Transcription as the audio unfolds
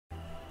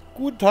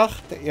Guten Tag,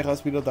 der Ära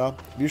ist wieder da.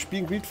 Wir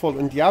spielen Greedfall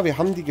und ja, wir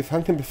haben die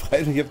Gefangenen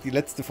befreit und ich habe die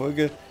letzte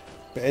Folge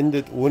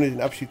beendet, ohne den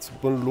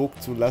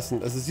Abschiedsmonolog zu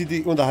lassen. Also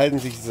die unterhalten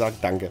sich, sie sagen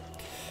Danke.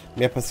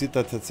 Mehr passiert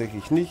da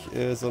tatsächlich nicht,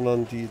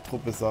 sondern die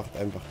Truppe sagt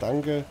einfach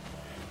Danke.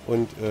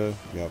 Und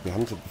ja, wir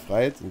haben sie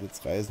befreit und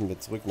jetzt reisen wir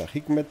zurück nach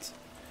Hikmet,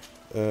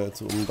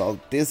 zu unserem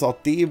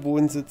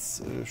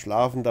Desert-D-Wohnsitz,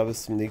 schlafen da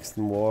bis zum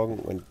nächsten Morgen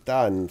und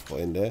dann,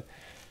 Freunde,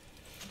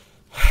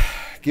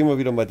 gehen wir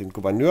wieder mal den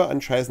Gouverneur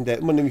anscheißen, der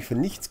immer nämlich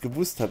von nichts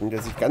gewusst hat und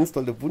der sich ganz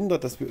doll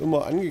wundert, dass wir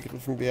immer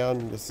angegriffen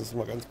werden, dass das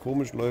immer ganz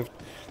komisch läuft.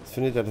 Das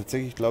findet er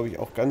tatsächlich, glaube ich,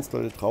 auch ganz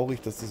doll traurig,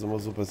 dass das immer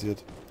so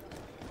passiert.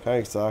 Kann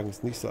ich sagen,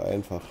 ist nicht so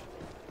einfach.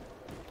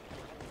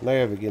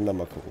 Naja, wir gehen da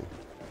mal gucken.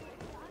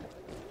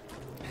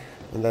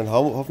 Und dann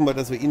hoffen wir,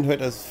 dass wir ihn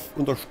heute als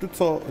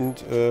Unterstützer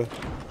und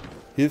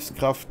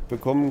Hilfskraft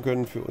bekommen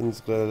können für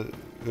unsere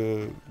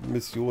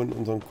Mission,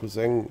 unseren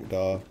Cousin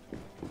da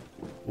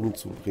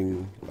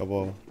umzubringen.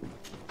 Aber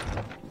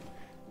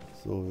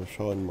so, wir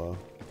schauen mal.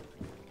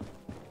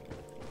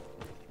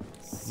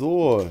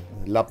 So,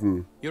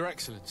 Lappen. Your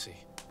Excellency.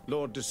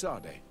 Lord de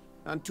Sade,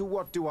 and to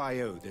what do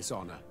I owe this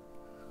honor?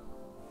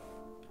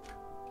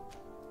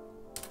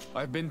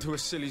 I've been to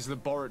Asili's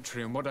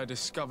laboratory and what I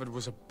discovered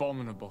was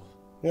abominable.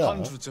 Yeah.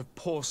 Hundreds of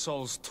poor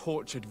souls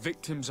tortured,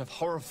 victims of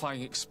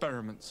horrifying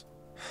experiments.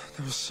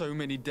 There were so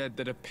many dead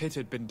that a pit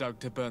had been dug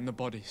to burn the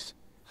bodies.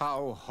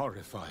 How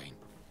horrifying.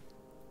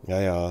 Ja,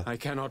 ja. I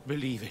cannot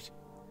believe it.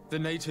 The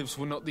natives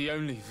were not the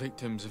only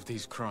victims of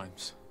these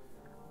crimes.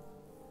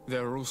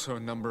 There are also a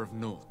number of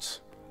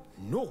Naughts.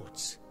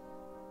 Naughts?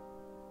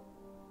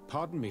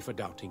 Pardon me for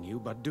doubting you,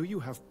 but do you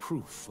have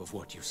proof of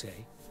what you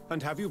say?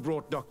 And have you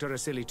brought Dr.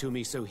 Asili to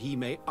me so he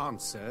may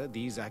answer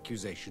these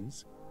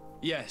accusations?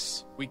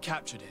 Yes, we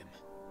captured him.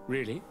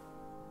 Really?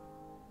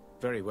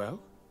 Very well.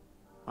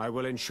 I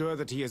will ensure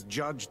that he is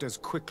judged as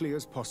quickly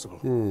as possible.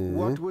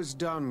 What was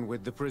done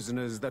with the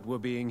prisoners that were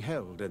being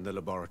held in the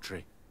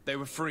laboratory? They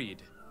were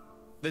freed.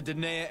 The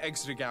Danae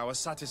Exregau are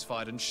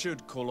satisfied and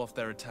should call off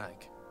their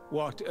attack.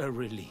 What a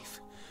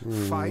relief.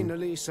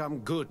 Finally, some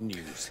good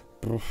news.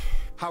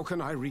 How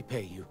can I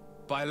repay you?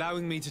 By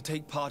allowing me to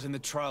take part in the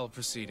trial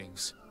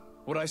proceedings.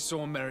 What I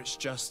saw merits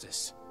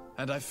justice,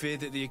 and I fear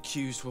that the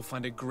accused will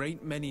find a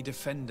great many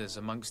defenders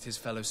amongst his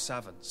fellow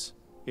savants.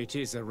 It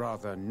is a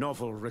rather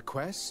novel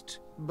request,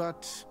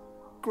 but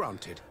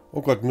granted.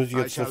 Oh Gott, muss ich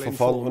I jetzt das shall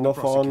Verfahren inform the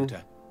runterfahren?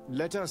 prosecutor.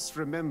 Let us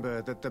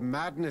remember that the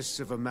madness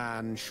of a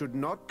man should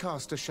not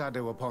cast a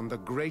shadow upon the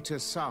greater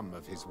sum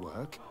of his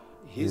work.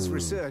 His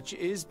research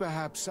is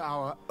perhaps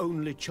our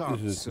only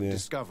chance of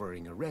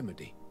discovering a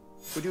remedy.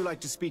 Would you like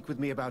to speak with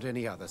me about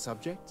any other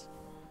subjects?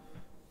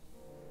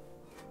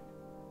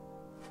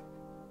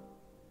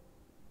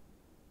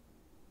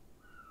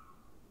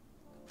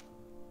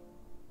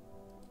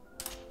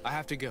 I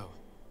have to go.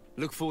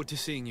 Look forward to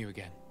seeing you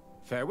again.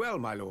 Farewell,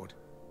 my lord.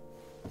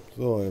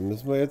 So, dann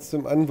müssen wir jetzt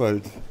dem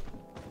Anwalt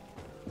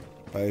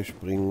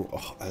beispringen.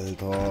 Och,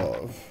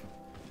 Alter.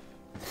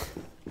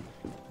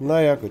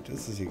 Naja, gut,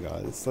 ist es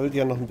egal. Es sollte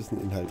ja noch ein bisschen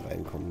Inhalt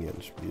reinkommen hier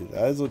ins Spiel.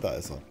 Also, da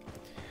ist er.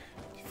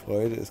 Die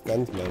Freude ist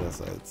ganz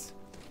meinerseits.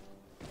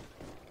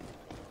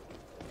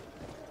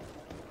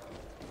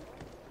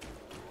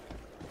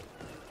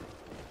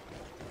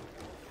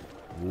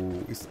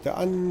 Wo ist der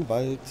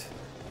Anwalt?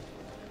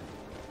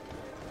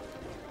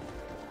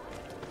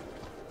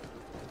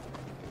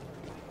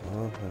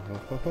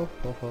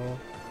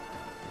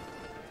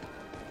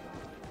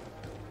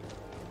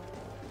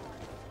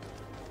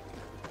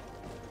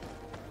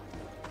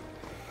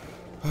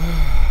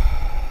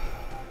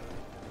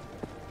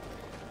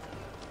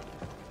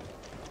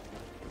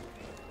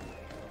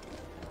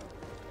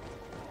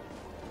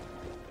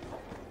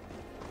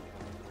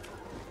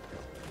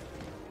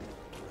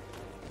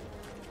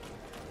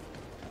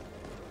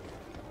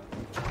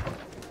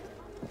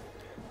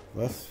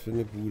 Was für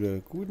eine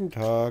Bude. Guten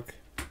Tag.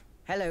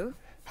 Hello.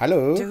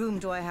 Hallo. To whom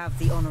do I have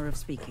the honor of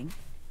speaking?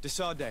 De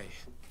Sade.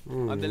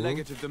 I'm the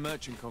legate of the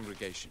merchant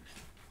congregation.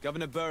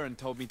 Governor Buren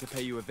told me to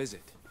pay you a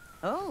visit.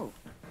 Oh,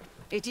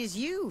 it is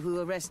you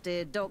who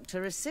arrested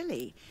Dr.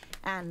 Asili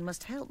and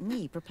must help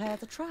me prepare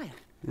the trial.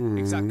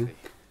 Exactly.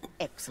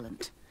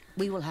 Excellent.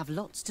 We will have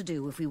lots to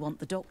do if we want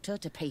the doctor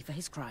to pay for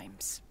his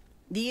crimes.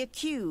 The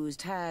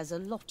accused has a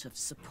lot of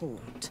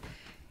support.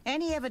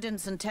 Any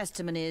evidence and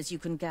testimonies you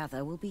can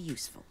gather will be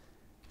useful.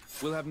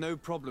 We'll have no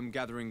problem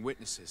gathering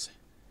witnesses.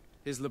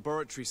 His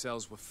laboratory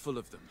cells were full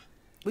of them.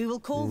 We will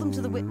call them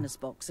to the witness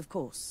box, of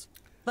course.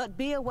 But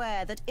be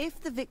aware that if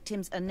the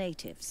victims are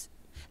natives,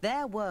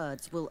 their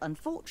words will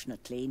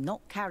unfortunately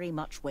not carry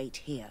much weight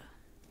here.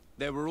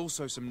 There were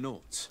also some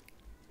Naughts.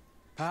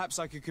 Perhaps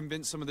I could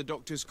convince some of the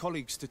doctor's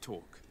colleagues to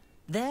talk.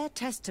 Their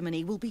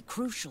testimony will be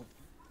crucial.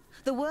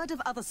 The word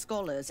of other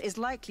scholars is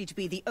likely to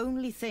be the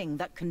only thing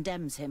that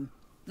condemns him.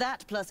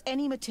 That plus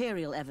any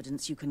material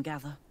evidence you can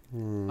gather.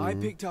 I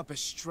picked up a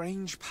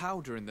strange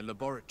powder in the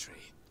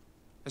laboratory.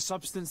 A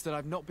substance that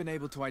I've not been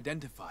able to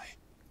identify.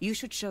 You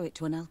should show it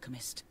to an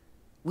alchemist.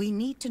 We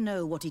need to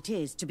know what it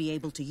is to be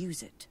able to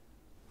use it.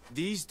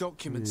 These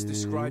documents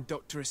describe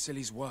Dr.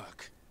 Asili's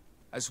work.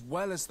 as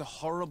well as the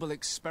horrible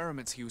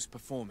experiments he was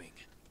performing.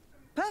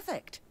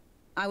 Perfect.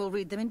 I will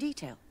read them in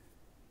detail.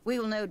 We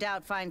will no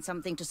doubt find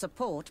something to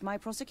support my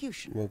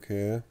prosecution.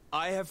 Okay.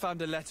 I have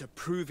found a letter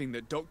proving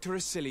that Dr.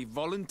 Asili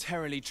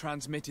voluntarily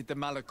transmitted the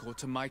Malachor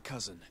to my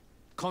cousin,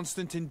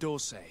 Constantin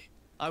Dorsey.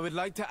 I would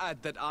like to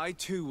add that I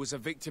too was a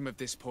victim of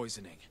this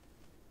poisoning.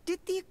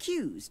 Did the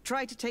accused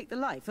try to take the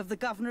life of the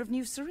governor of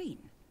New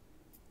Serene?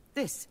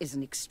 This is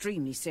an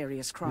extremely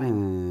serious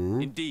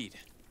crime. Indeed.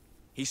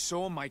 He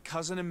saw my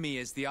cousin and me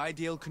as the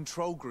ideal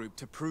control group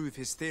to prove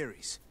his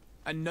theories.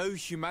 And no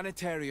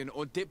humanitarian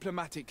or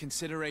diplomatic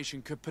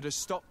consideration could put a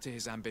stop to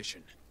his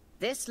ambition.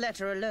 This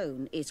letter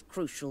alone is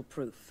crucial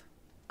proof.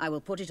 I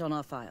will put it on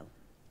our file.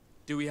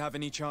 Do we have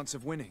any chance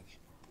of winning?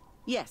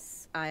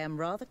 Yes, I am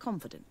rather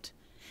confident.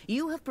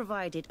 You have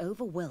provided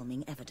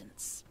overwhelming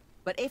evidence.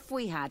 But if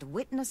we had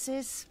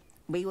witnesses,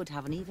 we would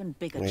have an even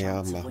bigger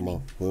chance of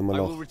winning. I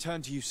will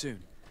return to you soon.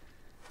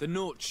 The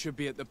Nauts should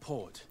be at the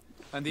port,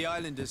 and the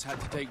islanders had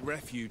to take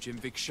refuge in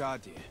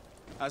Vikshadir.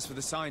 As for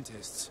the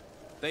scientists,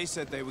 they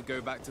said they would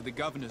go back to the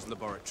governor's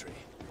laboratory.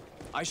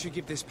 I should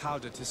give this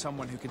powder to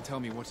someone who can tell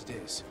me what it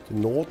is. The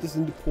Nord is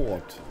in the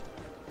port.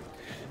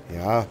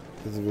 Ja,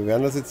 also wir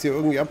werden das jetzt hier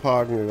irgendwie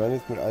abhaken. Wir werden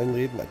jetzt mit allen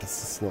reden.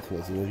 Das ist noch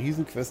so eine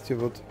Riesenquest hier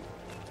wird.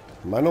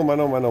 Mann, oh Mann,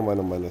 oh Mann, oh Mann,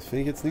 oh Mann. Das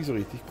finde ich jetzt nicht so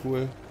richtig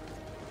cool.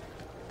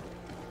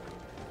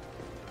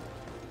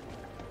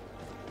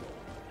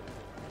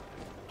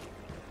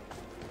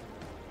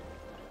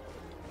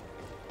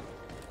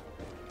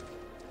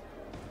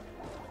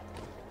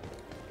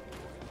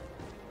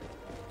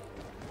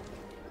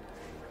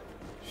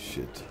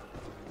 Shit.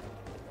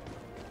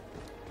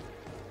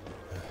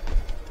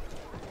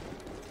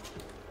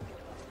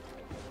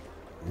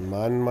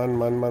 Mann, Mann,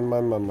 Mann, Mann,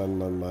 Mann, Mann, Mann,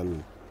 Mann,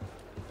 Mann.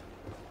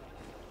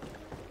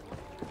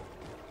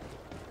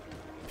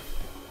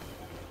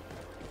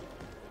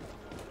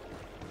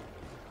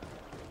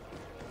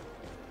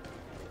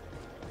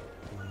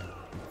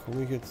 Wie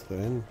komme ich jetzt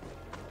dahin?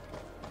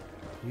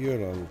 Hier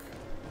lang.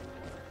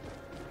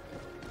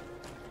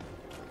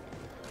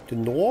 The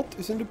North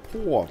is in the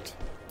port.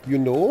 You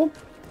know?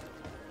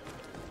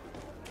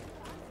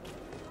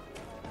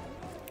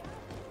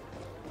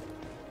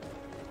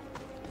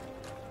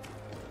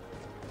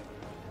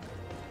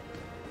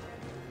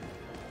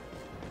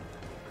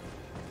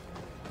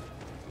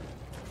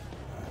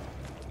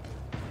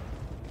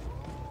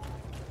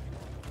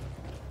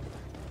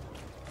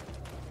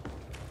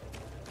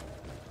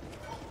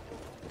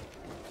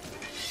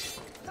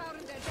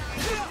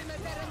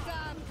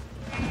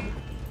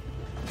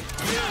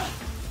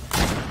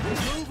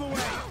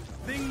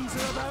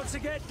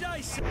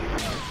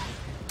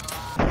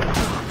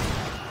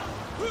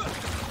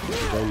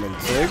 Wollen wir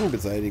Zeugen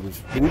beseitigen?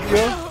 Spinnt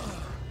ihr?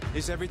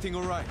 Is everything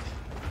all right?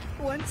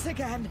 Once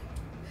again,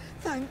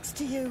 thanks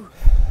to you.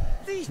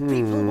 These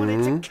people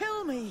wanted to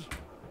kill me.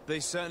 They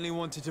certainly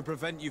wanted to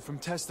prevent you from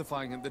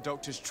testifying at the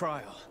doctor's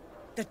trial.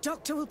 The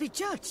doctor will be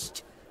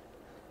judged.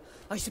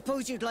 I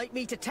suppose you'd like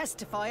me to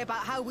testify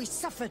about how we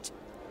suffered.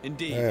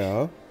 Indeed.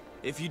 Ja.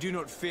 If you do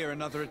not fear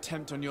another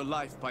attempt on your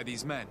life by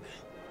these men.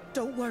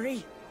 Don't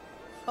worry.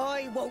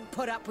 I won't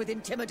put up with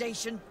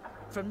intimidation.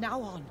 From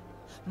now on,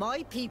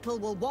 my people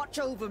will watch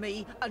over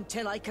me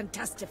until I can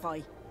testify.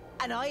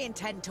 And I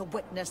intend to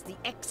witness the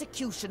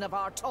execution of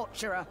our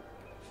torturer.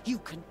 You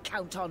can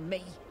count on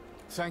me.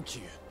 Thank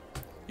you.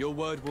 Your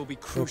word will be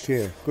crucial.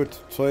 Okay, gut.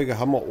 Zeuge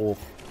haben wir auch.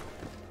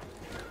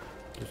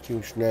 Das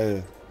ging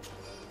schnell.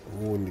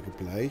 Oh, eine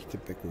gebleichte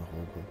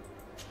Beckenhaube.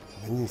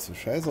 Wenn die nicht so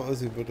scheiße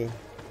aussehen würde.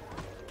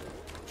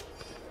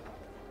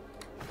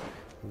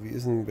 Wie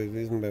ist denn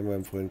gewesen bei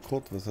meinem Freund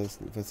Kurt? Was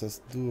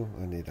hast du?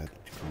 Ah ne, da hat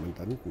die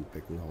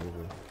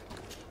Kommandantenbeckenhaube.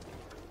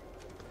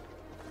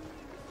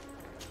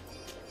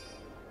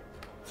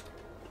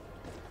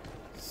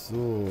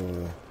 So.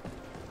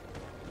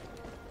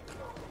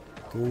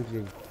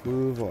 Dunkle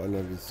Pulver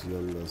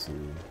analysieren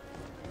lassen.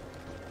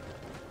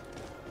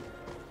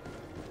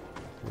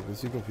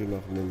 Das sieht doch hier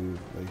nach einem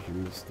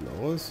Alchemisten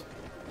aus.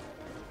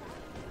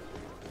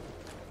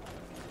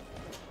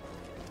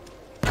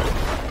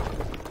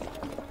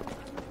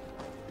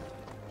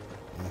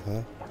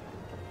 Aha.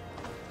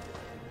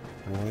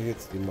 Wo habe ich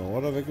jetzt die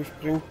Mauer da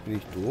weggesprengt? Bin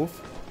ich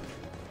doof?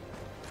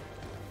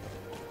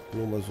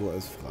 Nur mal so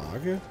als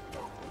Frage.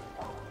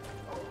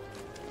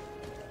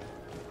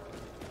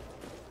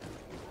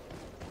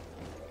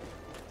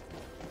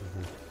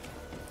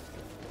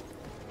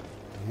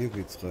 Hier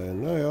geht's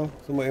rein. Naja,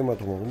 sind wir immer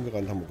drum herum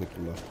gerannt, haben wir gut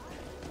gemacht.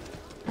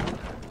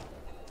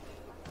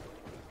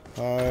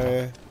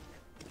 Hi.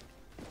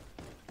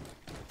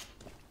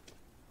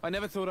 I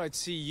never thought I'd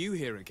see you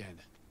here again.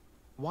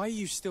 Why are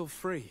you still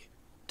free?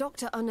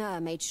 Dr.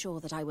 Unter made sure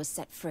that I was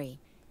set free.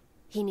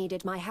 He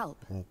needed my help.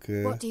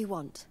 Okay. What do you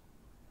want?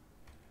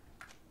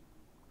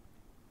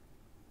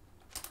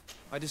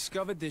 I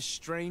discovered this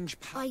strange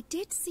I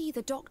did see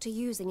the doctor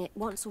using it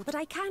once, but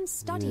I can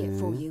study it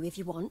for you if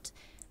you want.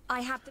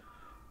 I have the...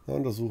 Na,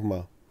 untersuchen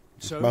wir.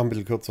 So, Machen ein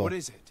bisschen kürzer. what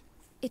is it?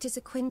 It is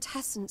a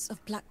quintessence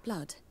of black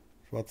blood.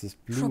 Schwarzes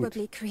Blut.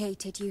 Probably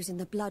created using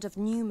the blood of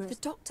numerous.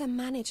 The doctor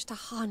managed to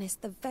harness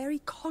the very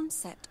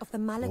concept of the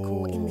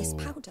Malachor in this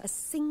powder. A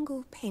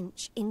single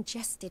pinch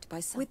ingested by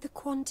some. With the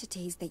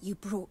quantities that you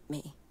brought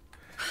me.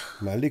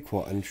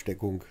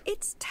 Malachor-Ansteckung.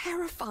 It's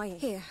terrifying.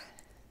 Here,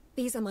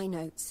 these are my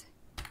notes.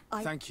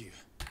 Thank you.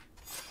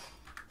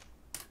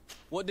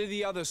 What did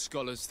the other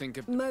scholars think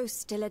of?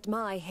 Most still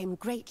admire him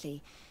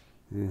greatly.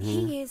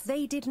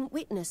 They didn't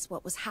witness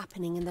what was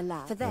happening in the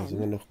lab. For them,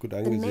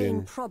 the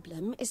main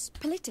problem is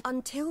political.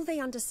 Until they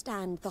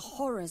understand the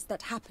horrors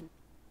that happen.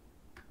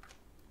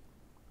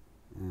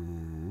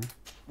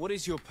 What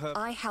is your purpose?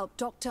 I helped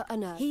Dr.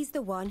 Unter. He's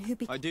the one who...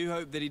 I do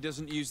hope that he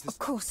doesn't use this... Of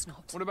course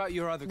not. What about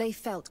your other... They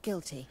felt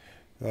guilty.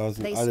 Ja,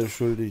 sind alle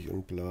schuldig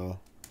und bla.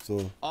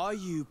 So. Are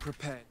you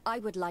prepared? I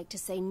would like to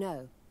say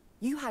no.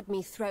 You had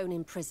me thrown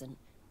in prison.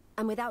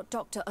 And without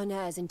Dr.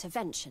 Unter's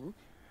intervention...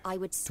 I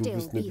would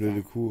still be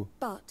there.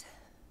 But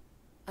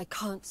I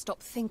can't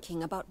stop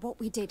thinking about what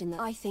we did in the...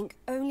 I think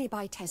only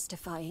by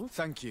testifying...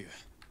 Thank you.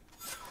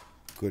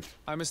 Gut.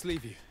 I must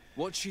leave you.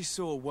 What she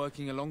saw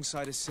working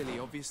alongside a silly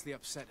obviously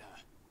upset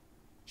her.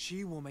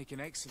 She will make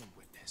an excellent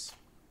witness.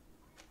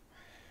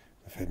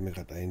 Da fällt mir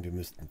gerade ein, wir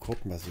müssten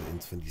Kurt mal so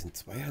eins von diesen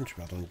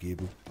Zweihandschwertern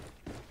geben.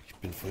 Ich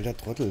bin voll der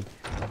Trottel.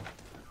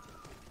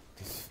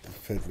 Das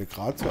fällt mir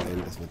gerade so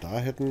ein, dass wir da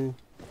hätten...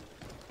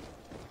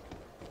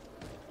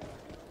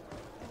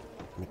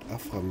 Mit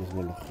Afra müssen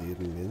wir noch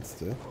reden,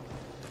 meinst du?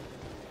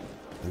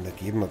 Und da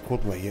geben wir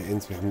Kurt mal hier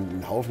eins. Wir haben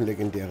einen Haufen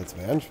legendäre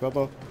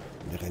Zweihandschwerter.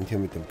 Und der rennt hier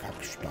mit dem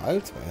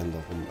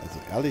Kack-Stahl-Zweihänder rum. Also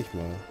ehrlich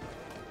mal.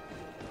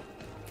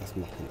 Was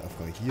macht denn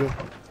Afra hier?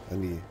 Ah,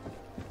 nee.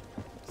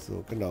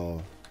 So,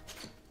 genau.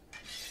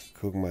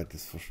 Guck mal,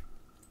 das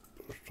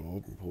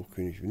verstorben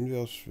Hochkönig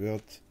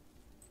Windwehrschwert.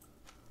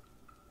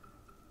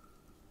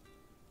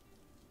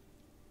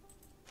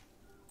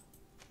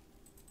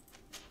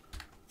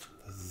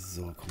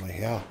 So, komm mal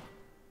her.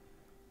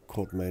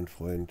 Kurt, mein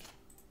Freund.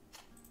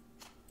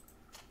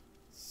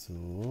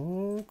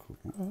 So,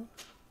 guck mal.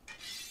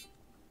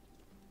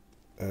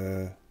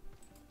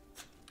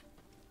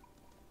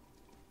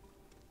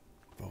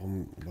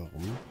 Warum?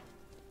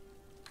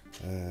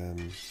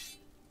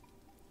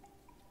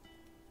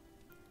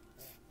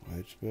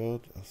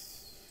 Breitschwert.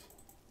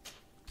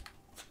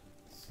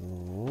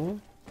 So.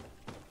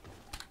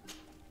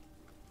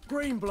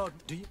 Greenblood.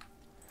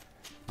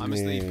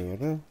 Nee,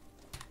 oder?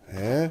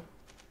 Hä?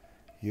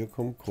 Hier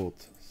kommt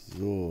Kurt.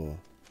 So.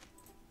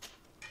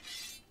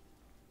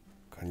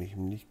 Kann ich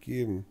ihm nicht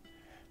geben.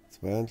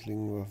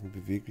 Zweihandlingenwaffen,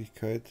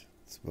 Beweglichkeit.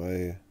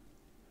 2.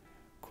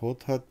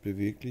 Kurt hat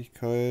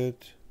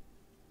Beweglichkeit.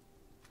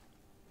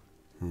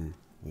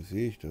 Wo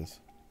sehe ich das?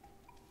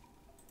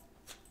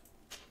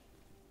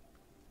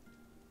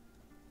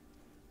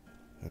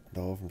 Hat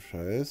einen Haufen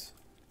Scheiß.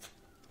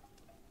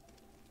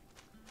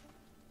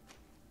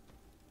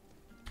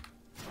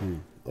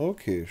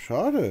 Okay,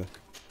 schade.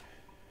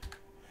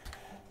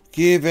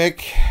 Geh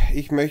weg.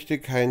 Ich möchte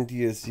kein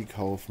DLC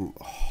kaufen.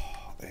 Oh,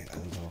 ey,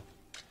 Alter.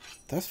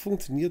 Das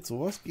funktioniert,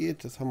 sowas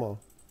geht. Das haben wir.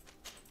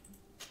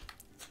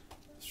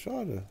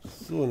 Schade.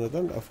 So, na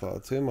dann, Afra,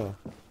 erzähl mal.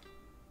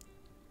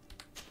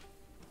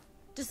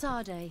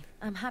 Desarde,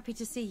 I'm happy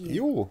to see you.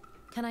 Jo.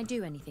 Can I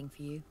do anything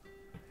for you?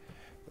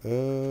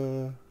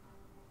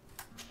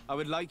 I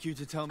would like you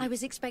to tell me... I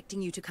was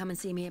expecting you to come and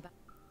see me about...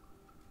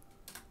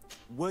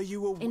 Were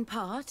you In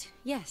part,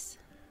 yes.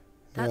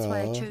 That's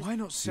why I chose... Why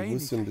not say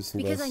anything?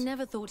 Because I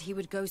never thought he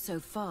would go so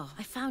far.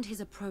 I found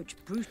his approach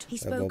brutal. He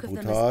spoke of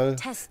them brutal.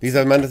 as tests. Wie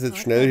sagt man das jetzt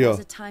schnell hier?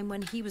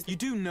 You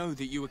do know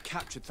that you were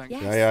captured, thank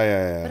Yes. you.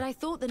 Ja. But I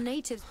thought the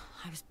natives...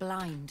 I was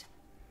blind.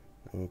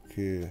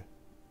 Okay.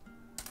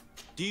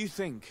 Do you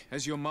think,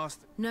 as your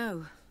master...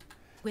 No.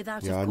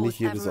 Without, Ja, of nicht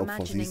course, jedes ever Opfer,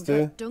 imagining siehste?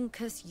 that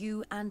Dunkus,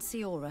 you and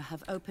Seora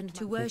have opened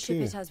to worship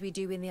it as we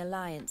do in the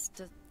Alliance.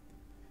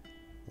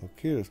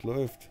 Okay, das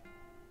läuft.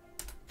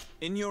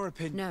 In your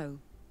opinion... No.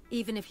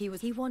 Even if he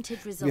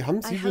wanted results. Wir haben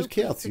I sie hope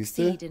durchkehrt, he'll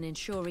siehste? succeed in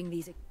ensuring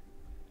these...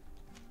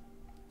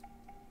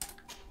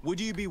 Would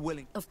you be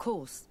willing... Of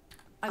course.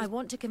 I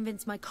want to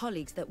convince my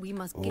colleagues that we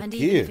must... And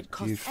even Okay, if it die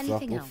costs sagt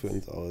anything auch für else.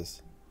 uns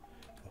aus.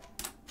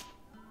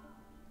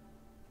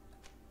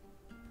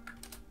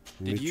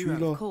 Did you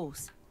Mitschüler? Of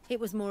course. It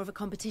was more of a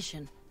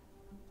competition.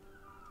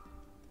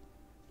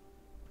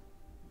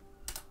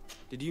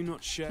 Did you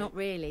not share... Not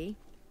really.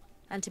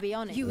 And to be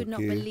honest, you would not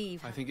Okay.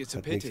 believe... I think it's a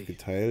Hat nichts pity.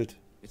 geteilt.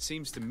 It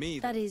seems to me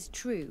That is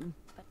true.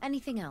 But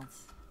anything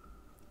else?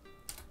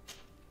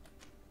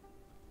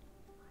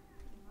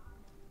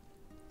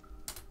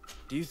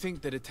 Do you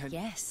think that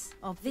attention... Yes.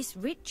 Of this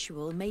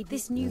ritual made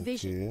this new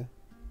vision. Okay.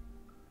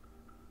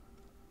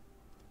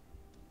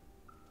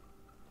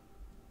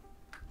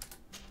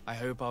 I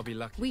hope I'll be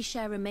lucky. We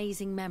share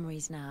amazing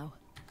memories now.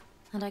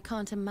 And I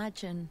can't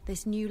imagine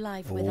this new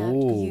life without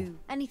Oh. you.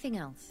 Anything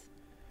else?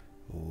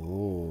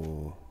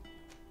 Oh.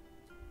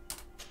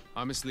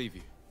 I must leave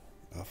you.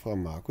 Afra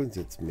mag uns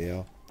jetzt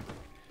mehr.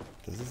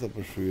 Das ist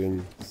aber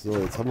schön. So,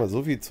 jetzt haben wir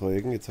so viel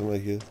Zeugen. Jetzt haben wir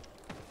hier...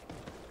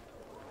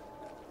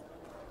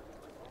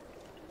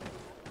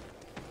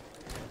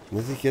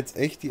 Muss ich jetzt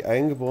echt die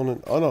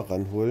Eingeborenen auch noch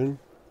ranholen?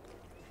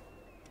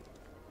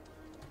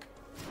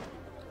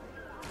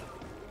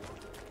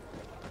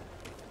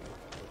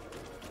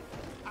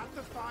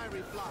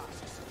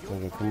 So,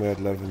 da können wir ja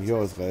gleich von hier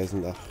aus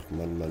reisen. Ach,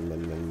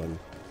 Mann.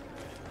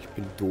 Ich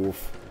bin doof.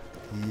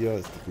 Hier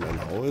ist doch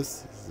mein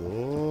Haus.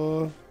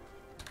 So.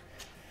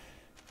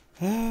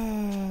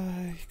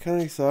 Ich kann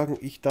nicht sagen,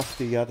 ich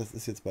dachte ja, das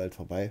ist jetzt bald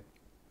vorbei.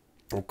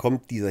 Dann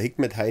kommt dieser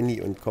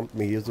Hikmet-Heini und kommt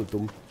mir hier so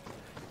dumm.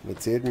 Und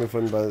erzählt mir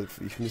von, weil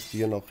ich müsste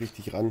hier noch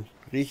richtig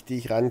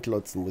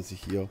ranklotzen muss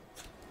ich hier.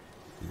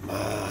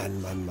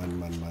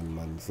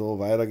 Mann. So,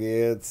 weiter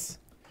geht's.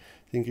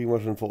 Den kriegen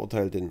wir schon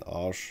verurteilt, den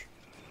Arsch.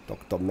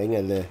 Dr.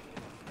 Mengele.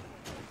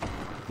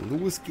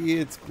 Los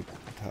geht's. Guten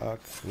Tag.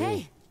 So.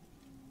 Hey!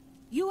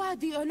 You are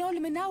the Onol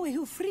Menawe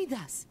who freed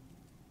us.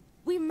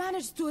 We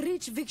managed to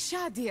reach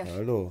Vikshadir.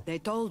 Hallo. They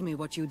told me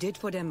what you did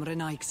for them,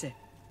 Renaikse.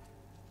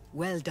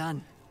 Well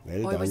done.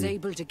 Well I was done.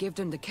 able to give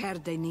them the care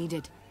they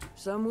needed.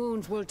 Some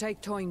wounds will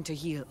take time to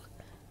heal,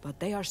 but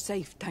they are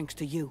safe thanks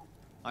to you.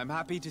 I'm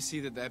happy to see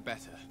that they're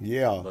better.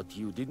 Yeah. But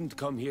you didn't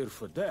come here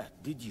for that,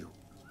 did you?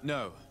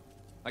 No.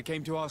 I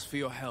came to ask for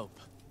your help.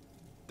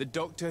 The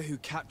doctor who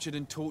captured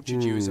and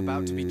tortured you is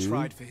about to be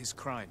tried for his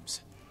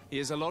crimes. He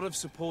has a lot of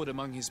support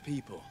among his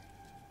people.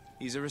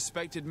 He's a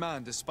respected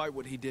man despite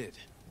what he did.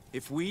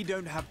 If we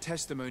don't have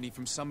testimony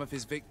from some of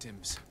his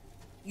victims...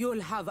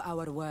 You'll have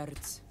our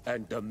words.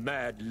 And the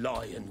mad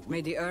lion...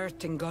 May the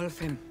earth engulf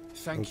him.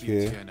 Thank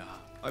you, Tiana.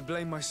 I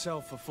blame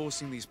myself for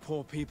forcing these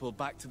poor people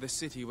back to the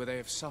city where they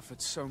have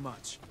suffered so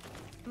much.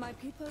 My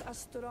people are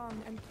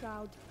strong and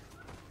proud.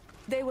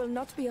 They will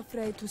not be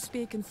afraid to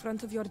speak in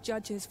front of your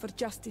judges for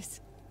justice.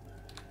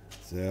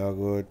 Sehr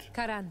gut.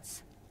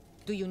 Karans,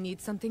 do you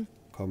need something?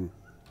 Komm.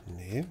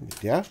 Nee,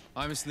 mit der?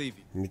 I must leave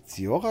you. Mit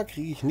Siora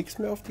kriege ich nichts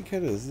mehr auf die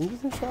Kette. Das ist ein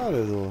bisschen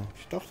schade so.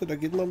 Ich dachte, da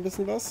geht noch ein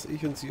bisschen was.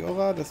 Ich und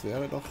Siora, das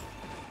wäre doch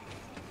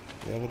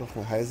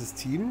ein heißes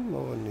Team,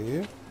 aber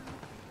nee.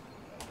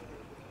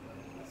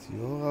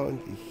 Siora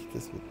und ich,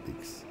 das wird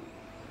nix.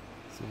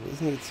 So, wo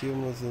ist denn jetzt hier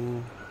mal so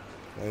ein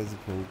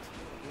Reisepunkt?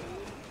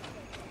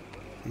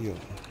 Hier.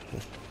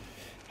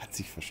 Hat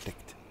sich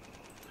versteckt.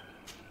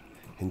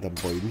 Hinterm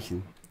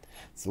Bäumchen.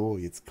 So,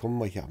 jetzt kommen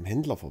wir hier am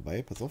Händler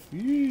vorbei. Pass auf.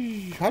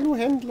 Hallo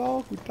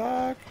Händler, guten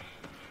Tag.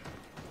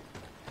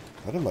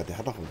 Warte mal, der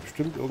hat doch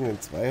bestimmt irgendeinen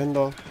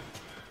Zweihänder,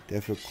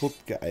 der für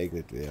Kurt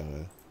geeignet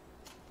wäre.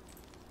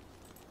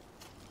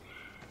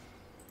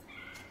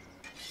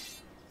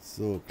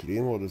 So,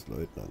 Claymore des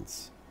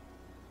Leutnants.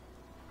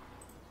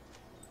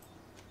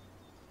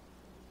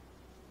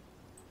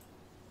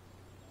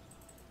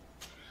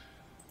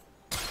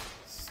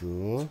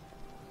 So.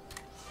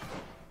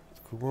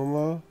 Jetzt gucken wir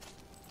mal.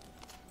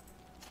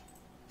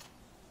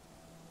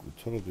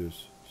 Gut, hat er das.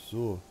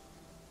 So.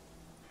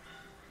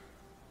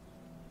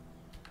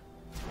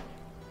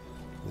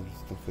 Das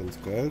ist doch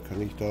ganz geil.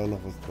 Kann ich da noch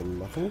was dran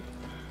machen?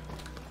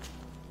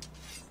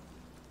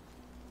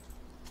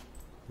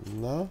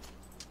 Na?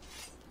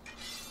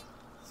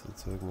 So,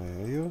 zeig mal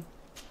her hier.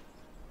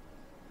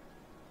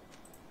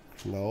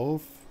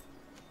 Knauf.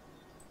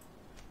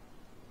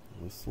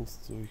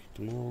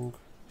 Rüstungsdurchdringung.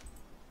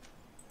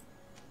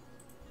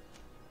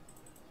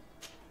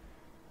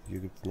 Hier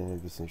gibt es noch ein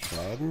bisschen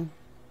Schaden.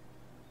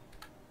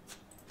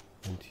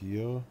 Und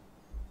hier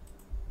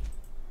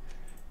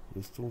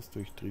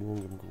Rüstungsdurchdringung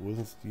im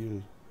großen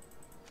Stil.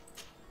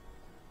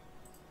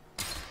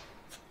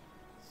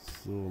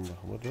 So,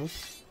 machen wir das.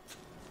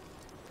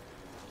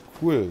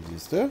 Cool,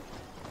 siehst du?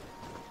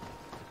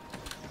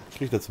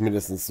 Kriegt er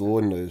zumindest so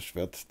ein neues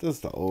Schwert. Das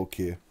ist da auch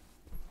okay.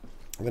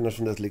 Wenn er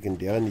schon das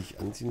Legendäre nicht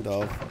anziehen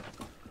darf.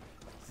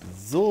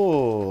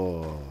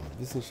 So,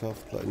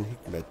 Wissenschaftler in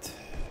Hikmet.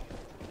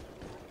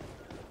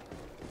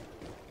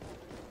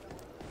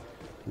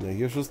 Na,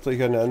 hier schusst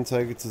euch eine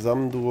Anzeige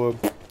zusammen, du.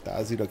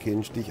 Da sieht er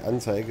keinen Stich.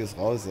 Anzeige ist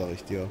raus, sag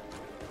ich dir.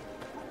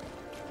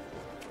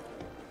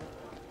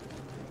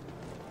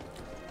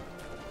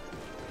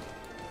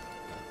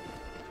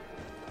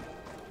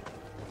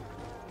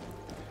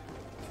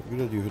 Ich hab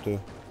wieder die Hütte.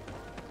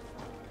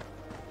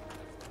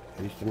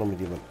 Hätte ich dann noch mit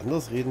jemand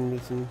anders reden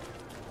müssen?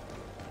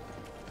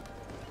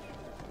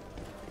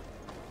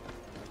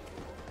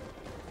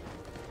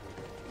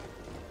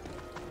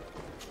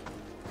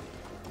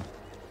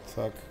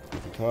 Zack,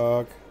 guten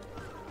Tag.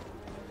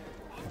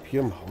 Ich habe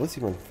hier im Haus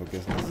jemanden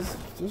vergessen.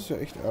 Das ist ja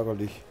echt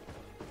ärgerlich.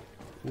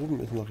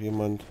 Oben ist noch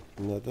jemand.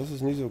 Na, das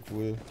ist nicht so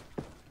cool.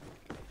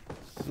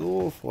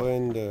 So,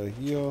 Freunde,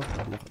 hier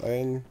noch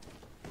ein.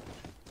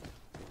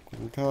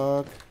 Guten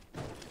Tag.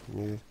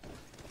 Nee.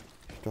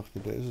 Ich dachte,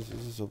 der ist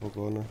es aber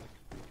gar nicht.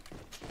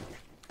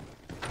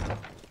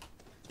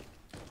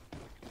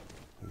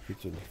 Hier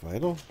geht's ja nicht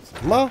weiter.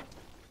 Sag mal.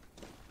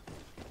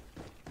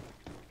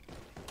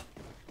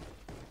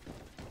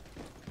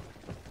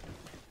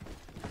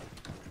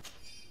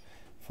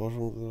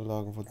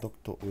 Forschungsunterlagen von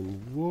Dr.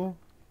 Unwur.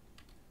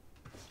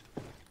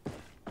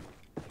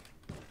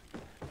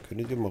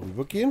 Könntet ihr mal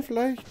rübergehen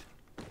vielleicht?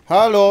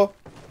 Hallo!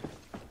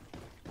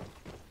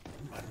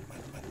 Mann.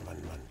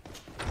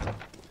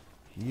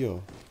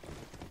 Hier.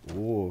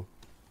 Oh.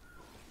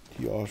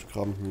 Die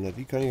Arschkrampen, na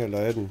die kann ich ja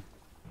leiden.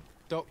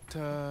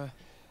 Dr.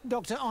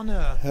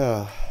 Unter.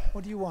 Ja.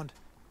 What do you want?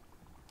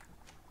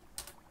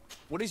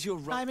 What is your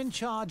I'm in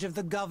charge of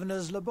the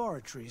governor's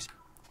laboratories.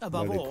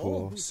 Above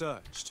all,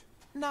 searched?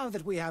 now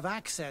that we have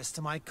access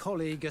to my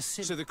colleague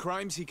Asili, So the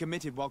crimes he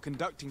committed while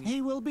conducting...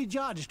 he will be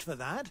judged for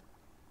that.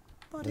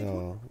 But it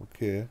Ja,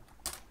 okay.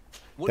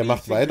 What Der do you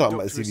macht think weiter of am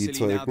Dr. Asili-Zeug,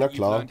 now na that you've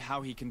klar. learned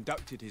how he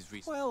conducted his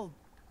research? well,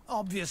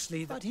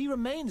 obviously, but he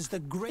remains the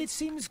great. It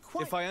seems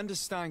quite If I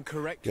understand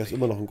correctly, Der ist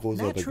immer noch ein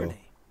großartiger. naturally.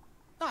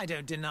 I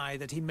don't deny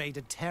that he made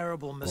a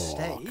terrible Oh,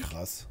 mistake,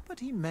 krass. but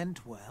he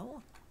meant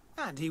well.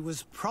 And he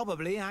was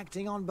probably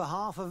acting on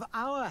behalf of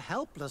our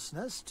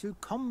helplessness to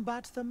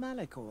combat the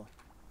Malicor.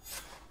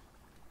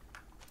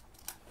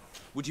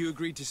 would you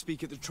agree to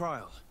speak at the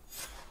trial?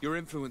 Your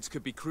influence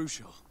could be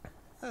crucial.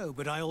 Oh,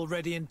 but I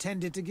already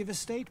intended to give a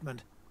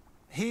statement.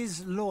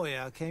 His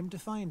lawyer came to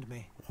find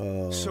me.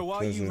 So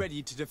are you klasse.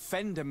 ready to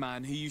defend a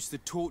man who used the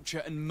torture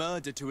and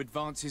murder to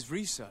advance his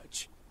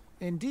research?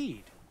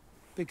 Indeed,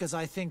 because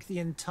I think the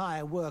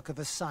entire work of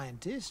a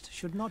scientist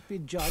should not be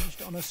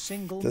judged on a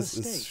single Das ist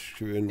mistake.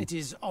 schön. It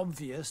is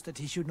obvious that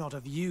he should not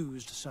have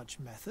used such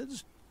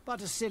methods, but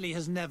Asili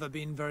has never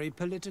been very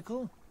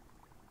political.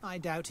 I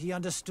doubt he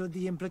understood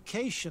the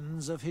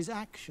implications of his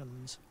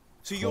actions.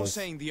 So you're Krass.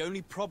 saying the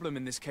only problem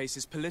in this case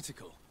is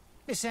political?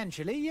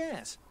 Essentially,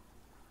 yes.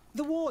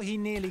 The war he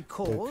nearly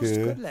caused,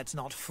 Okay. but let's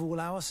not fool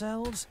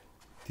ourselves.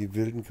 Die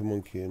Wilden kann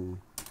man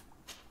kennen.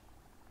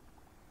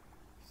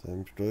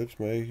 Seinem Stolz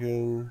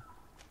schmeicheln.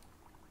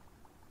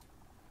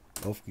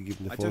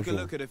 Aufgegebene I took a Forschung.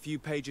 look at a few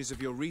pages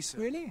of your research.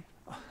 Really?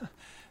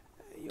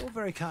 You're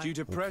very kind. Due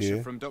to pressure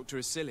Okay. from Dr.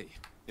 Asili.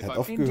 Er If hat I...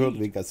 aufgehört Indeed.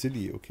 wegen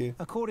Asili, okay.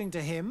 According to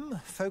him,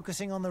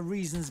 focusing on the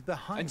reasons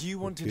behind. And you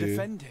want to Okay.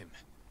 defend him?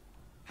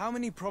 How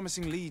many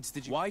promising leads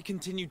did you... Why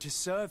continue to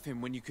serve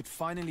him when you could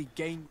finally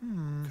gain...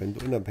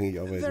 Könnte unabhängig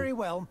Very arbeiten.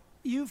 well.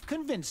 You've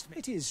convinced me.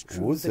 It is Oh,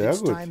 true that sehr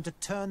it's gut. time to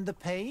turn the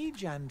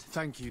page and...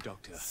 Thank you,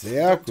 Doctor.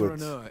 Sehr Dr. gut.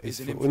 Unter is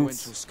Ist an für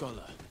influential uns.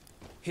 scholar.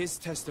 His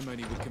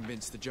testimony would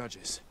convince the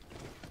judges.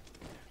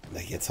 Na,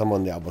 jetzt haben wir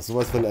ihn ja, aber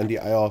sowas von an die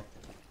Eier.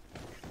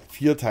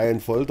 4 Teilen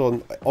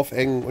foltern,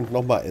 aufhängen und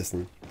nochmal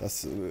essen.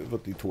 Das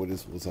wird die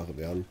Todesursache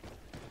werden.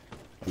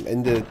 Am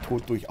Ende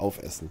tot durch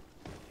Aufessen.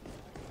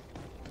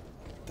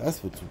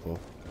 Das wird super.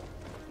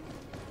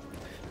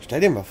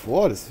 Stell dir mal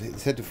vor, es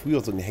hätte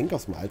früher so eine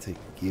Henkersmahlzeit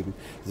gegeben.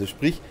 Also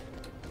sprich,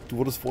 du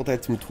wurdest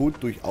verurteilt zum Tod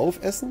durch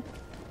Aufessen.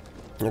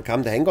 Und dann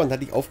kam der Henker und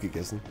hat dich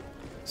aufgegessen.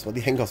 Das war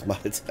die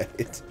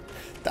Henkersmahlzeit.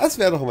 Das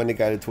wäre doch mal eine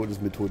geile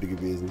Todesmethode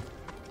gewesen.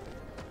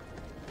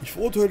 Ich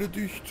verurteile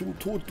dich zum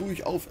Tod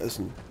durch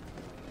Aufessen.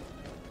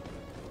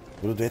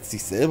 Oder du hättest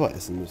dich selber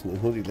essen müssen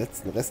und nur die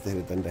letzten Reste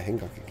hätte dann der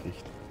Henker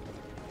gekriegt.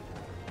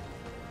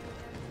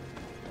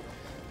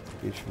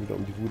 Jetzt bin ich schon wieder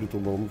um die Bude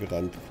drumherum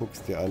gerannt.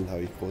 Guckst dir an,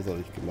 habe ich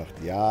großartig gemacht.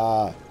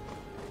 Ja.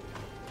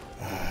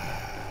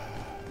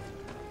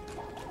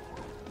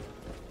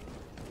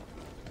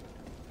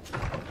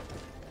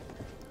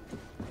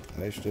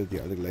 3 Stellen, die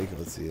alle gleich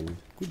aussehen.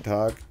 Guten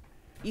Tag.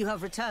 You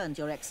have returned,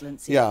 Your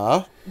Excellency.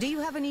 Ja, Do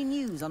you have any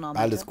news on our matter?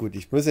 alles gut.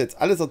 Ich muss jetzt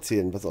alles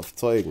erzählen. Was auf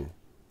Zeugen.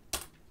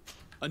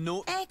 A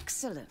note...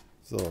 Excellent.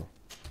 So.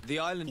 The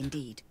island...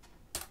 Indeed.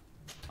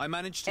 I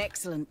managed to...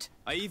 Excellent.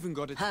 I even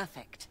got it...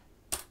 Perfect.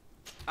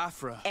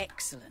 Afra.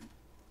 Excellent.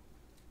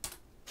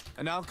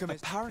 An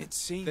alchemist. It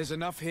seems there's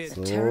enough here.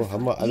 So,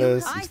 haben wir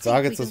alles. Ich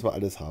sage jetzt, dass wir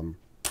alles haben.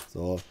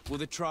 So. Will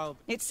the trial...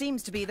 It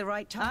seems to be the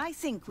right time. I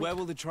think we... Where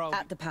will the trial...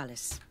 At the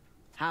palace.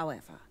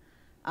 However,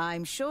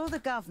 I'm sure the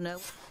governor...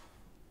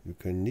 Wir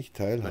können nicht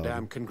teilhaben.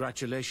 Madame,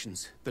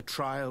 congratulations. The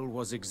trial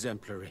was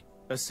exemplary.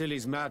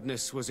 Asili's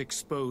madness was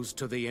exposed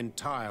to the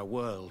entire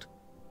world.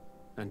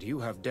 And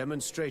you have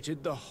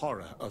demonstrated the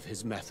horror of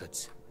his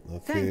methods.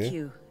 Okay. Thank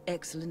you,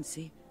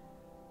 Excellency.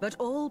 But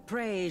all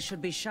praise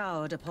should be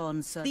showered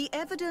upon Sir. The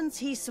evidence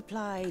he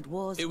supplied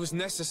was... It was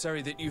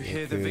necessary that you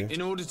hear the Okay. victim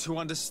in order to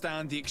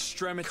understand the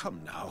extremity...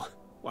 Come now.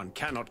 One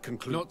cannot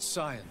conclude... Not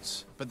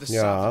science, but the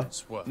Ja.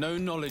 savants were. No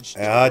knowledge...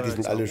 Ja, die words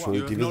sind are alle one.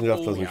 schuld. Die You have not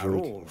Wissenschaftler all- sind We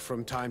are schuld. all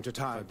from time to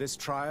time. This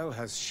trial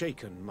has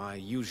shaken my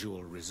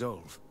usual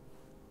resolve.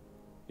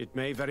 It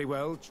may very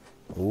well...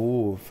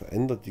 Oh,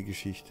 verändert die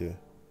Geschichte.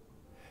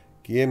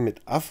 Gehe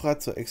mit Afra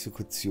zur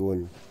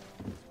Exekution.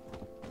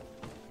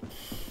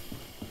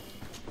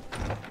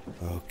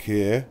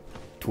 Okay.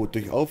 Tod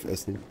durch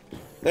Aufessen.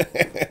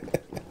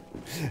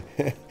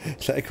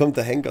 Gleich kommt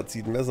der Henker,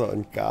 zieht Messer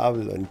und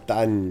Gabel und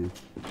dann...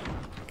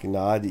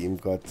 Gnade ihm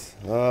Gott.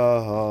 Ha,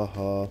 ha,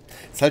 ha.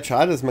 Ist halt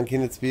schade, dass man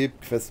keine 2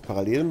 Quests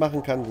parallel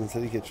machen kann, sonst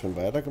hätte ich jetzt schon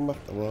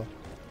weitergemacht, aber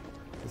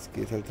das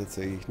geht halt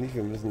tatsächlich nicht.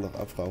 Wir müssen noch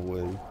Afra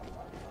holen.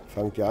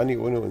 Fangt ja nie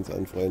ohne uns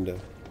an, Freunde.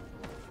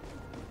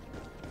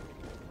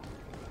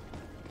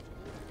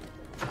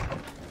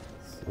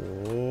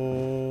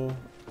 So.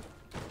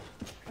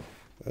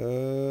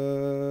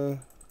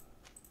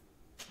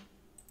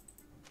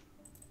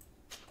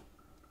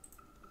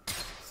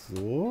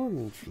 So,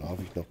 dann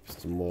schlafe ich noch bis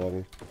zum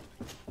Morgen.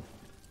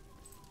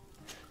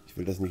 Ich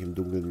will das nicht im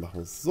Dunkeln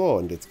machen. So,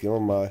 und jetzt gehen wir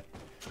mal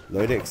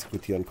Leute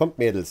exekutieren. Kommt,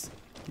 Mädels.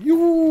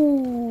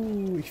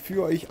 Juhu, ich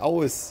führe euch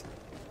aus.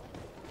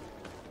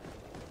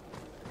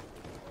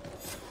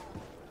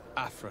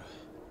 Afra,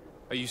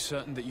 are you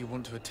certain that you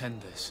want to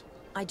attend this?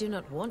 I do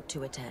not want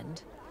to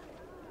attend.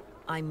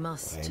 I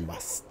must. I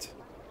must.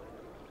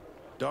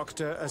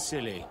 Dr.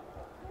 Asili,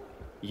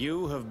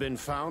 you have been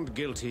found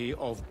guilty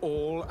of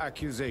all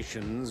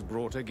accusations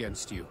brought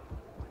against you.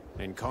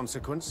 In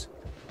consequence,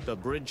 the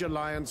Bridge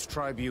Alliance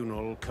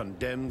Tribunal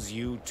condemns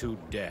you to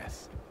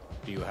death.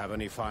 Do you have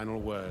any final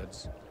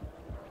words?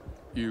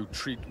 You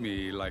treat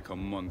me like a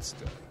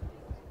monster.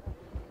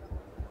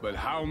 But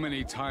how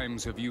many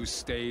times have you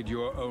stayed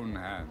your own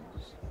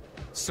hands?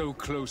 So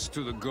close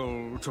to the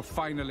goal to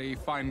finally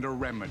find a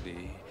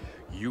remedy,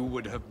 you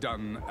would have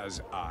done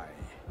as I.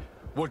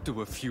 What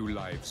do a few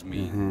lives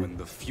mean when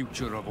the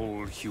future of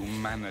all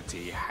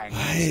humanity hangs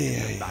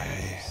in the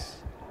balance?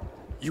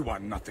 You are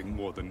nothing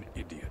more than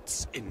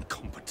idiots,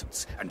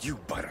 incompetents, and you,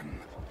 Baron,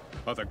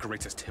 are the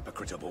greatest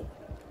hypocrite of all.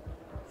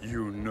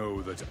 You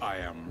know that I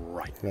am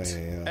right.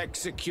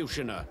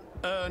 Executioner,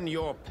 earn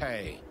your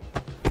pay.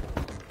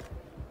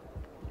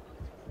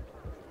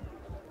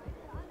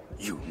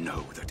 You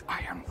know that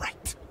I am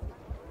right.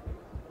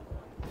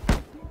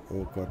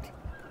 Oh Gott.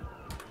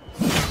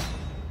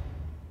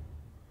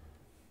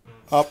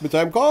 Ab mit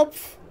deinem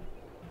Kopf!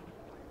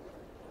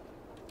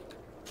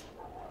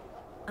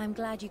 I'm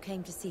glad you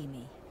came to see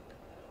me.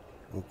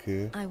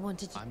 Okay. I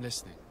wanted to... I'm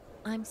listening.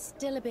 I'm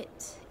still a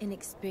bit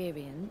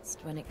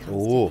inexperienced when it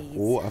comes to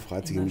these Afra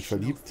hat sich in mich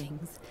verliebt.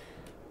 things.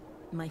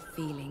 My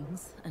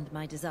feelings and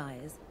my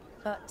desires.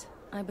 But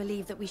I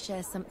believe that we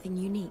share something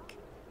unique.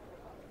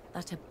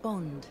 That a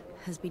bond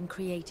has been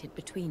created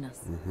between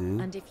us.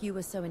 And if you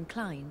were so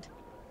inclined,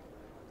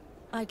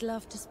 I'd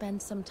love to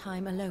spend some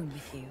time alone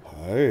with you.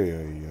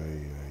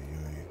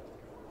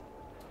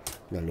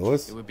 Na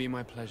los. It would be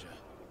my pleasure.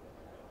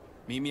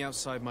 Meet me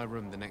outside my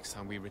room the next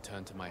time we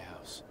return to my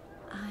house.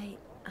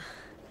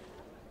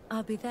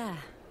 I'll be there.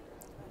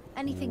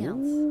 Anything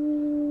else?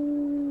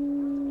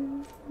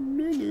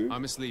 I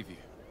must leave you.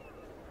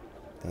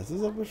 Das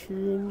ist aber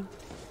schön.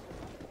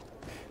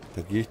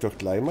 Da gehe ich doch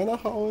gleich mal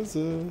nach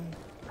Hause.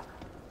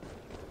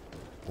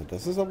 Na,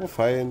 das ist aber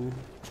fein.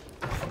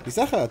 Ich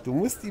sag ja, du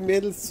musst die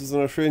Mädels zu so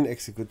einer schönen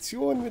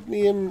Exekution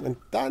mitnehmen und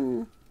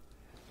dann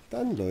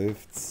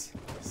läuft's.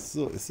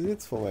 So, ist sie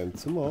jetzt vor meinem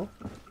Zimmer?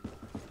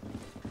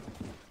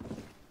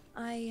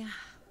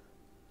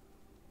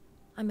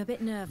 I'm a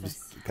bit nervous.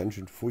 Du bist ganz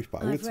schön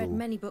furchtbar I've read angezogen.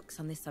 many books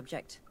on this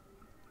subject,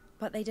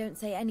 but they don't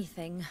say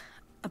anything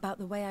about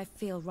the way I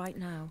feel right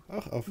now.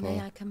 Ach, Afra. May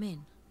I come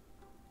in?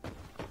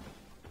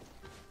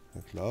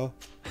 Na klar.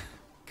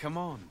 Come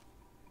on.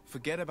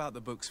 Forget about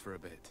the books for a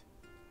bit.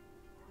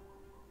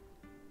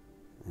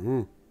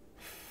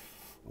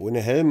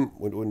 Ohne Helm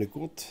und ohne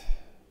Gurt.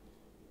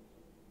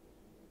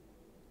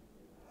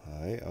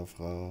 Hi,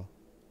 Afra.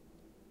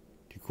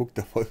 Die guckt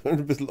da voll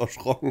ein bisschen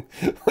erschrocken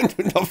und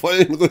in der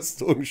vollen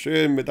Rüstung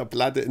schön mit der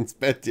Platte ins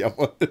Bett,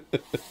 jawohl.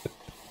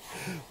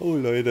 Oh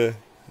Leute,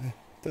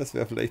 das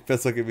wäre vielleicht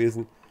besser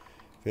gewesen.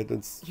 Wir hätten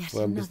uns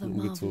vorher ein bisschen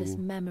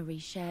umgezogen. Memory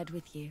shared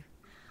with you.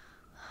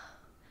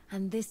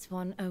 And this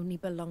one only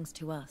belongs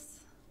to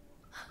us.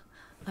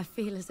 I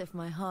feel as if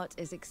my heart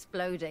is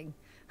exploding.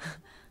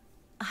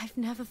 I've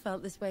never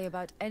felt this way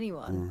about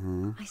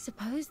anyone. I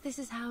suppose this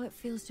is how it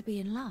feels to be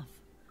in love.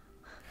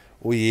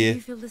 Oh je. Do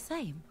you feel the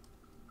same?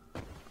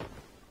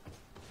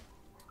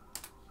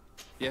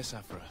 Yes,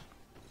 Afra.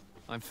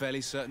 I'm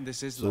fairly certain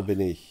this is So love. bin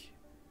ich.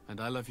 And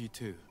I love you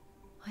too.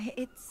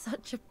 It's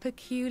such a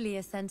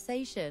peculiar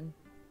sensation.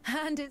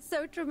 And it's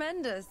so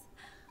tremendous.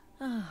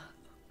 Oh,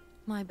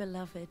 my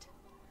beloved.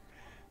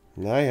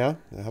 Naja,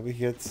 da habe ich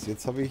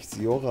jetzt habe ich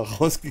Siora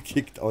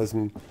rausgekickt aus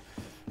dem...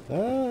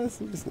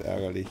 ist ein bisschen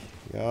ärgerlich.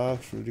 Ja,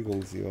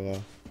 Entschuldigung, Siora.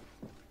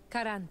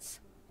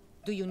 Karanz,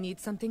 do you need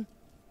something?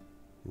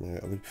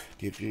 Naja, aber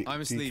die kriege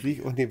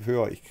ich auch nicht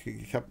höher.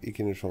 Ich habe eh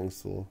keine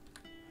Chance so.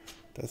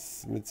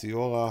 Das mit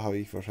Siora habe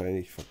ich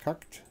wahrscheinlich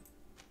verkackt.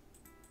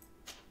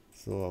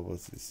 So, aber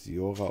es ist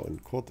Siora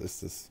und Kurt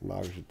ist das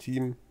magische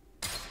Team.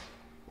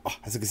 Oh,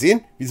 hast du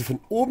gesehen, wie sie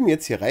von oben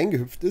jetzt hier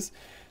reingehüpft ist?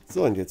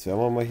 So, und jetzt werden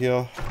wir mal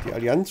hier die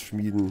Allianz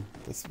schmieden.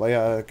 Das war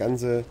ja der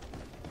ganze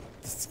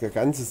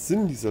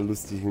Sinn dieser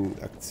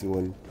lustigen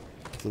Aktion.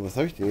 So, was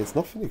habe ich denn jetzt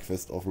noch für eine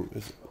Quest offen?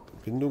 Ist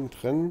Bindung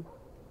trennen?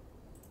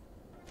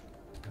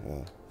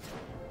 Ja.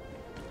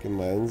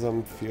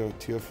 Gemeinsam für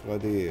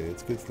Tierfrade.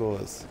 Jetzt geht's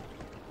los.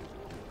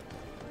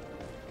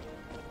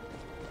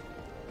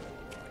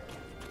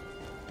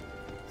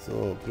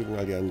 So,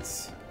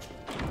 Brückenallianz.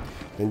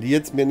 Wenn die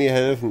jetzt mir nicht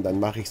helfen, dann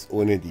mache ich es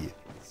ohne die.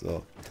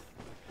 So.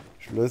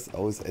 Schluss,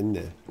 aus,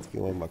 Ende. Jetzt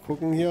gehen wir mal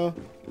gucken hier.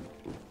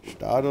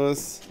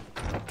 Status.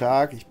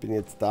 Tag, ich bin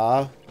jetzt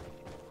da.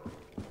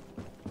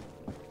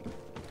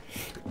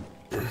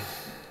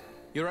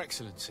 Your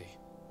Excellency.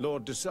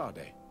 Lord de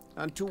Sade,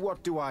 and to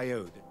what do I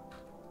owe it?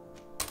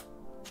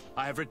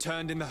 I have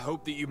returned in the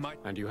hope that you might...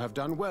 And you have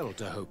done well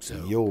to hope so.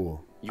 Jo.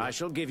 I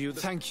shall give you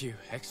the... Thank you,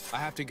 I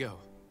have to go.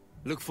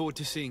 Look forward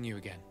to seeing you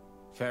again.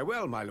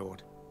 Farewell, my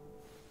lord.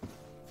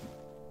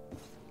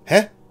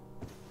 Hä?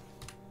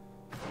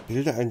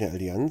 Bilde eine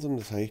Allianz, um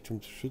das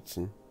Heiligtum zu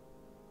schützen.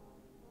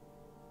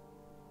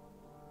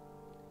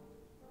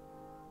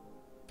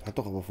 Hat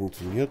doch aber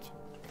funktioniert.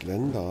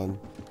 Ländern.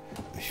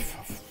 Ich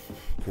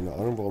keine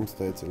Ahnung, warum es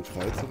da jetzt einen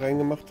Schreizer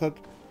reingemacht hat.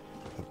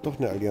 Hab doch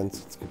eine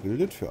Allianz jetzt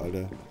gebildet für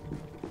alle.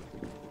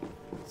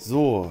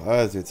 So,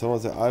 also jetzt haben wir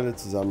sie alle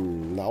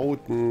zusammen.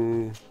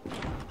 Nauten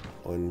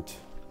und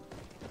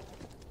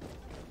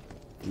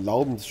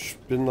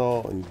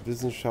Glaubensspinner und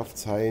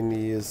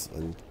Wissenschaftsheinis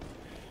und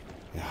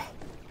ja,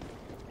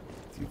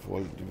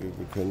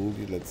 wir können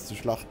die letzte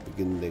Schlacht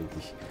beginnen, denke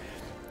ich.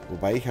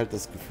 Wobei ich halt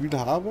das Gefühl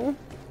habe,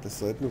 das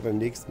sollten wir beim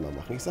nächsten Mal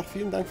machen. Ich sage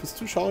vielen Dank fürs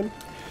Zuschauen.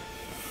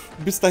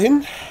 Bis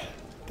dahin,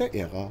 der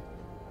Ära.